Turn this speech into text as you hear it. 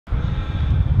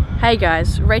Hey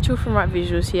guys, Rachel from Right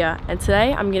Visuals here, and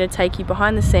today I'm going to take you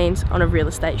behind the scenes on a real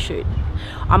estate shoot.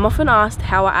 I'm often asked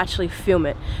how I actually film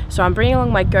it, so I'm bringing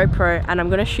along my GoPro and I'm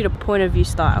going to shoot a point of view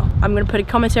style. I'm going to put a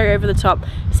commentary over the top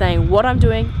saying what I'm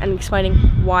doing and explaining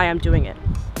why I'm doing it.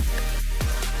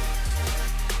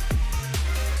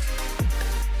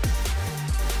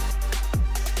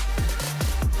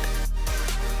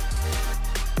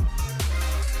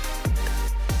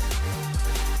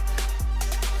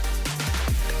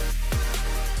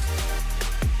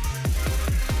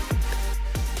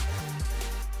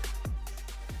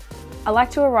 I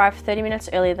like to arrive 30 minutes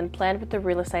earlier than planned with the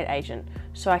real estate agent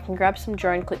so I can grab some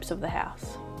drone clips of the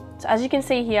house. So as you can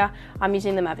see here, I'm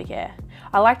using the Mavic Air.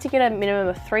 I like to get a minimum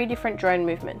of 3 different drone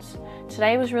movements.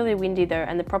 Today was really windy though,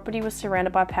 and the property was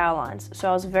surrounded by power lines, so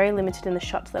I was very limited in the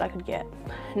shots that I could get.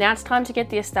 Now it's time to get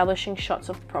the establishing shots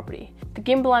of the property. The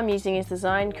gimbal I'm using is the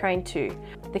Zeiss Crane 2.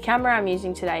 The camera I'm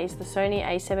using today is the Sony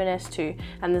a7S II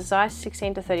and the Zeiss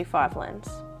 16-35 lens.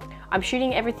 I'm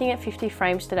shooting everything at 50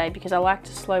 frames today because I like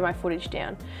to slow my footage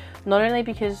down. Not only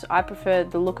because I prefer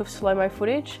the look of slow-mo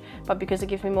footage, but because it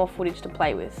gives me more footage to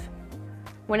play with.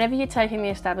 Whenever you're taking the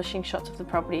establishing shots of the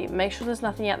property, make sure there's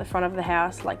nothing out the front of the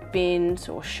house like bins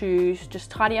or shoes. Just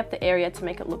tidy up the area to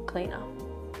make it look cleaner.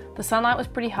 The sunlight was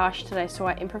pretty harsh today, so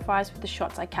I improvised with the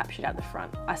shots I captured at the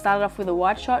front. I started off with a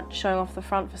wide shot showing off the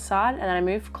front facade, and then I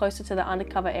moved closer to the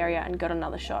undercover area and got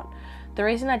another shot. The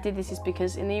reason I did this is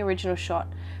because in the original shot,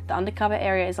 the undercover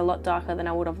area is a lot darker than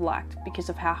I would have liked because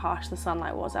of how harsh the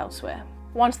sunlight was elsewhere.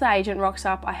 Once the agent rocks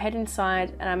up, I head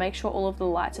inside and I make sure all of the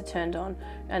lights are turned on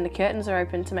and the curtains are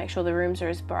open to make sure the rooms are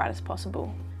as bright as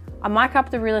possible. I mic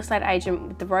up the real estate agent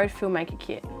with the Rode Filmmaker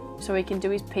kit so he can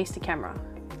do his piece to camera.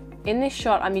 In this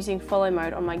shot, I'm using follow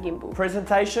mode on my gimbal.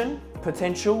 Presentation,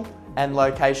 potential, and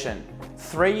location.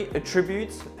 3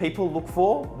 attributes people look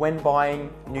for when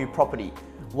buying new property.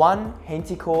 1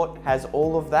 Henty Court has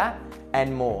all of that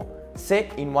and more.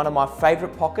 Set in one of my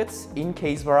favourite pockets in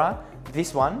Keysborough,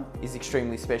 this one is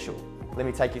extremely special. Let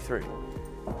me take you through.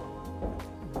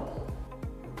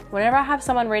 Whenever I have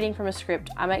someone reading from a script,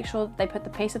 I make sure they put the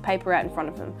piece of paper out in front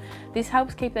of them. This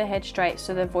helps keep their head straight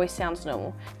so their voice sounds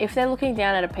normal. If they're looking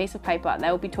down at a piece of paper,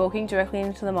 they will be talking directly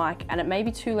into the mic and it may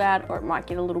be too loud or it might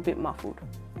get a little bit muffled.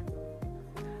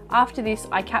 After this,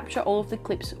 I capture all of the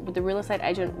clips with the real estate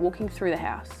agent walking through the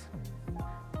house.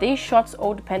 These shots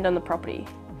all depend on the property.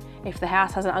 If the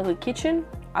house has an ugly kitchen,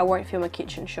 I won't film a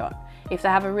kitchen shot. If they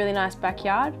have a really nice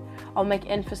backyard, I'll make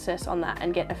emphasis on that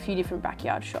and get a few different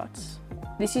backyard shots.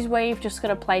 This is where you've just got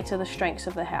to play to the strengths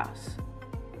of the house.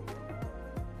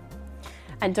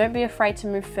 And don't be afraid to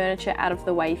move furniture out of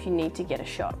the way if you need to get a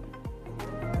shot.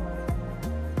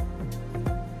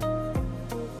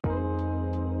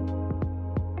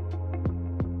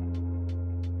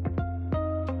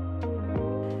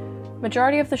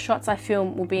 Majority of the shots I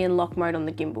film will be in lock mode on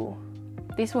the gimbal.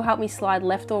 This will help me slide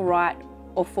left or right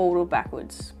or forward or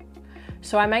backwards.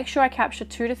 So I make sure I capture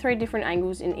 2 to 3 different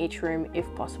angles in each room if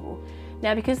possible.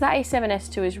 Now because the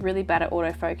a7S II is really bad at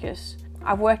autofocus,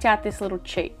 I've worked out this little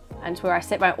cheat, and it's where I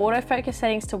set my autofocus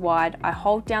settings to wide, I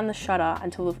hold down the shutter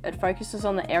until it focuses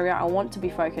on the area I want to be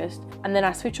focused, and then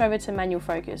I switch over to manual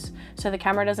focus so the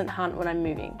camera doesn't hunt when I'm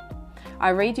moving.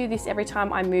 I redo this every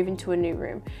time I move into a new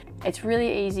room. It's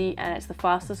really easy and it's the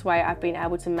fastest way I've been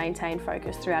able to maintain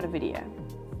focus throughout a video.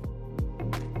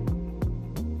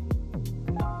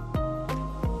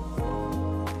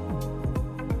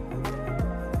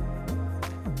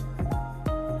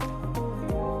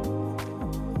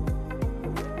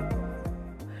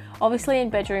 Obviously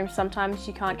in bedrooms, sometimes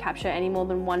you can't capture any more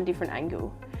than 1 different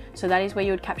angle, so that is where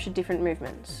you would capture different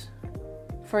movements.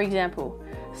 For example,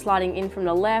 sliding in from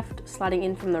the left, sliding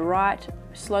in from the right,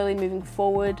 slowly moving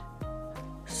forward,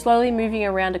 slowly moving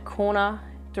around a corner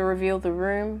to reveal the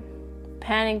room,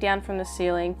 panning down from the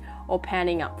ceiling, or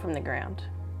panning up from the ground.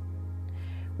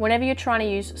 Whenever you're trying to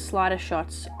use slider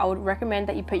shots, I would recommend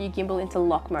that you put your gimbal into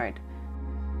lock mode.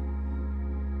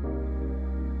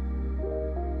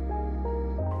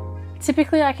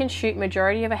 Typically I can shoot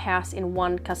majority of a house in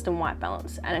 1 custom white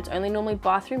balance, and it's only normally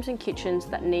bathrooms and kitchens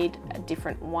that need a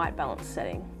different white balance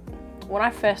setting. When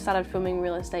I first started filming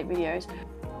real estate videos,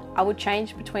 I would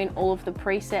change between all of the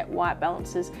preset white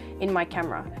balances in my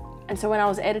camera. And so when I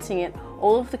was editing it,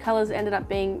 all of the colors ended up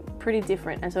being pretty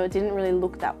different, and so it didn't really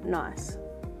look that nice.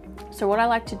 So what I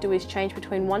like to do is change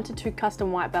between 1 to 2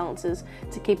 custom white balances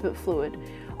to keep it fluid.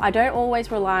 I don't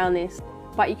always rely on this,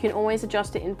 but you can always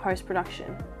adjust it in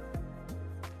post-production.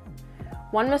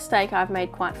 One mistake I've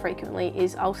made quite frequently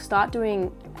is I'll start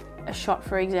doing a shot,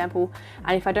 for example,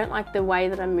 and if I don't like the way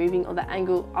that I'm moving or the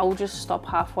angle, I'll just stop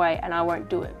halfway and I won't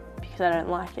do it because if they don't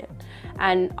like it.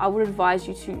 And I would advise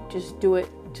you to just do it,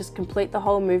 just complete the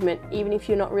whole movement, even if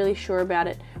you're not really sure about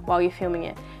it while you're filming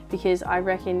it. Because I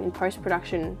reckon in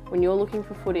post-production, when you're looking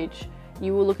for footage,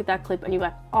 you will look at that clip and you're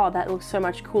like, oh, that looks so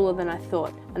much cooler than I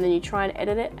thought. And then you try and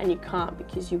edit it and you can't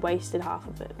because you wasted half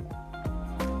of it.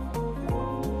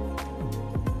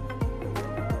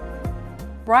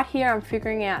 Right here, I'm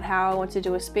figuring out how I want to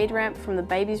do a speed ramp from the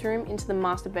baby's room into the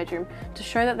master bedroom to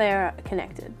show that they are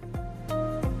connected.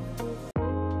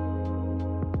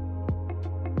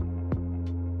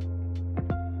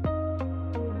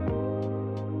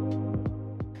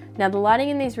 Now the lighting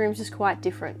in these rooms is quite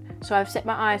different, so I've set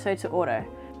my ISO to auto,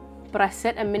 but I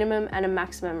set a minimum and a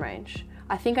maximum range.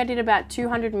 I think I did about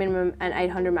 200 minimum and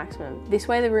 800 maximum. This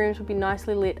way the rooms will be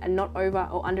nicely lit and not over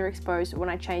or underexposed when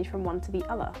I change from one to the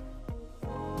other.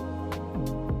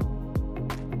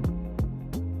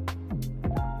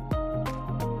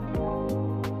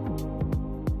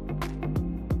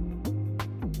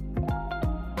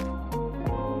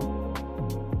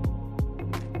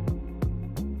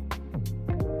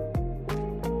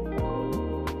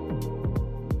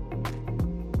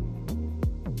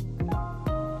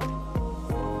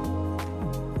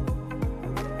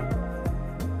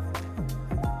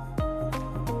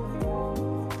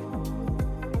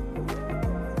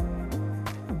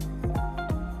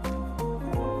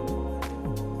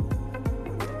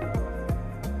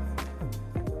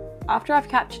 After I've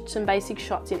captured some basic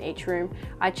shots in each room,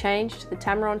 I changed the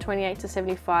Tamron 28 to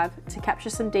 75 to capture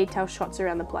some detailed shots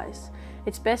around the place.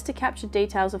 It's best to capture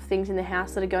details of things in the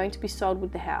house that are going to be sold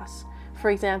with the house. For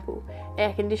example,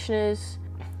 air conditioners,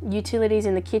 utilities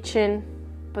in the kitchen,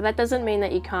 but that doesn't mean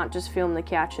that you can't just film the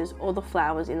couches or the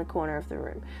flowers in the corner of the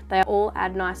room. They all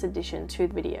add nice addition to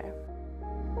the video.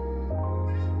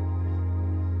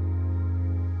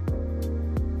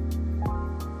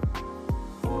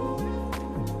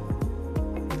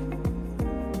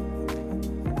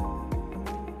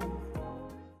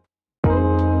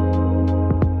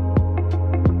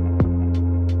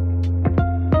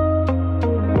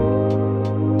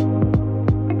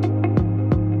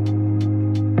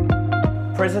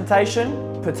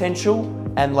 Presentation,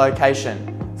 potential, and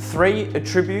location. 3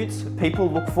 attributes people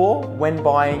look for when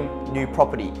buying new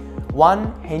property.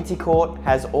 1 Henty Court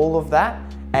has all of that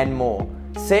and more.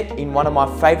 Set in one of my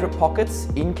favourite pockets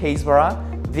in Keysborough,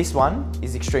 this one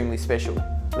is extremely special.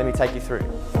 Let me take you through.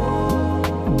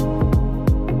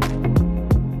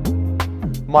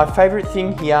 My favourite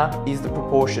thing here is the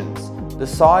proportions. The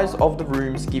size of the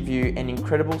rooms give you an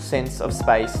incredible sense of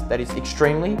space that is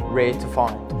extremely rare to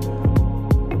find.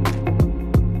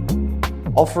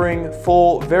 Offering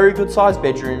 4 very good sized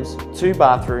bedrooms, 2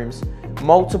 bathrooms,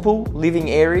 multiple living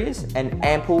areas and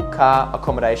ample car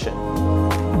accommodation.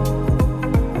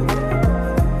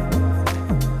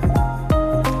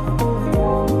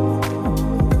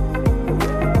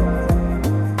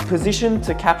 Positioned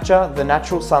to capture the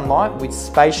natural sunlight with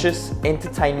spacious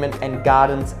entertainment and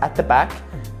gardens at the back,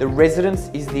 the residence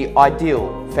is the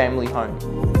ideal family home.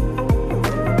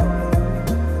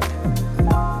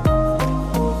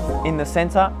 In the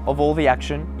centre of all the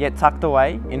action, yet tucked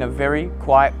away in a very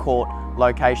quiet court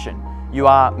location. You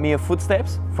are mere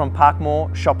footsteps from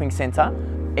Parkmore Shopping Centre,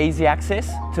 easy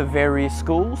access to various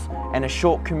schools and a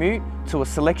short commute to a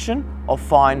selection of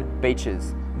fine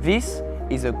beaches. This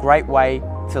is a great way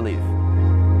to live.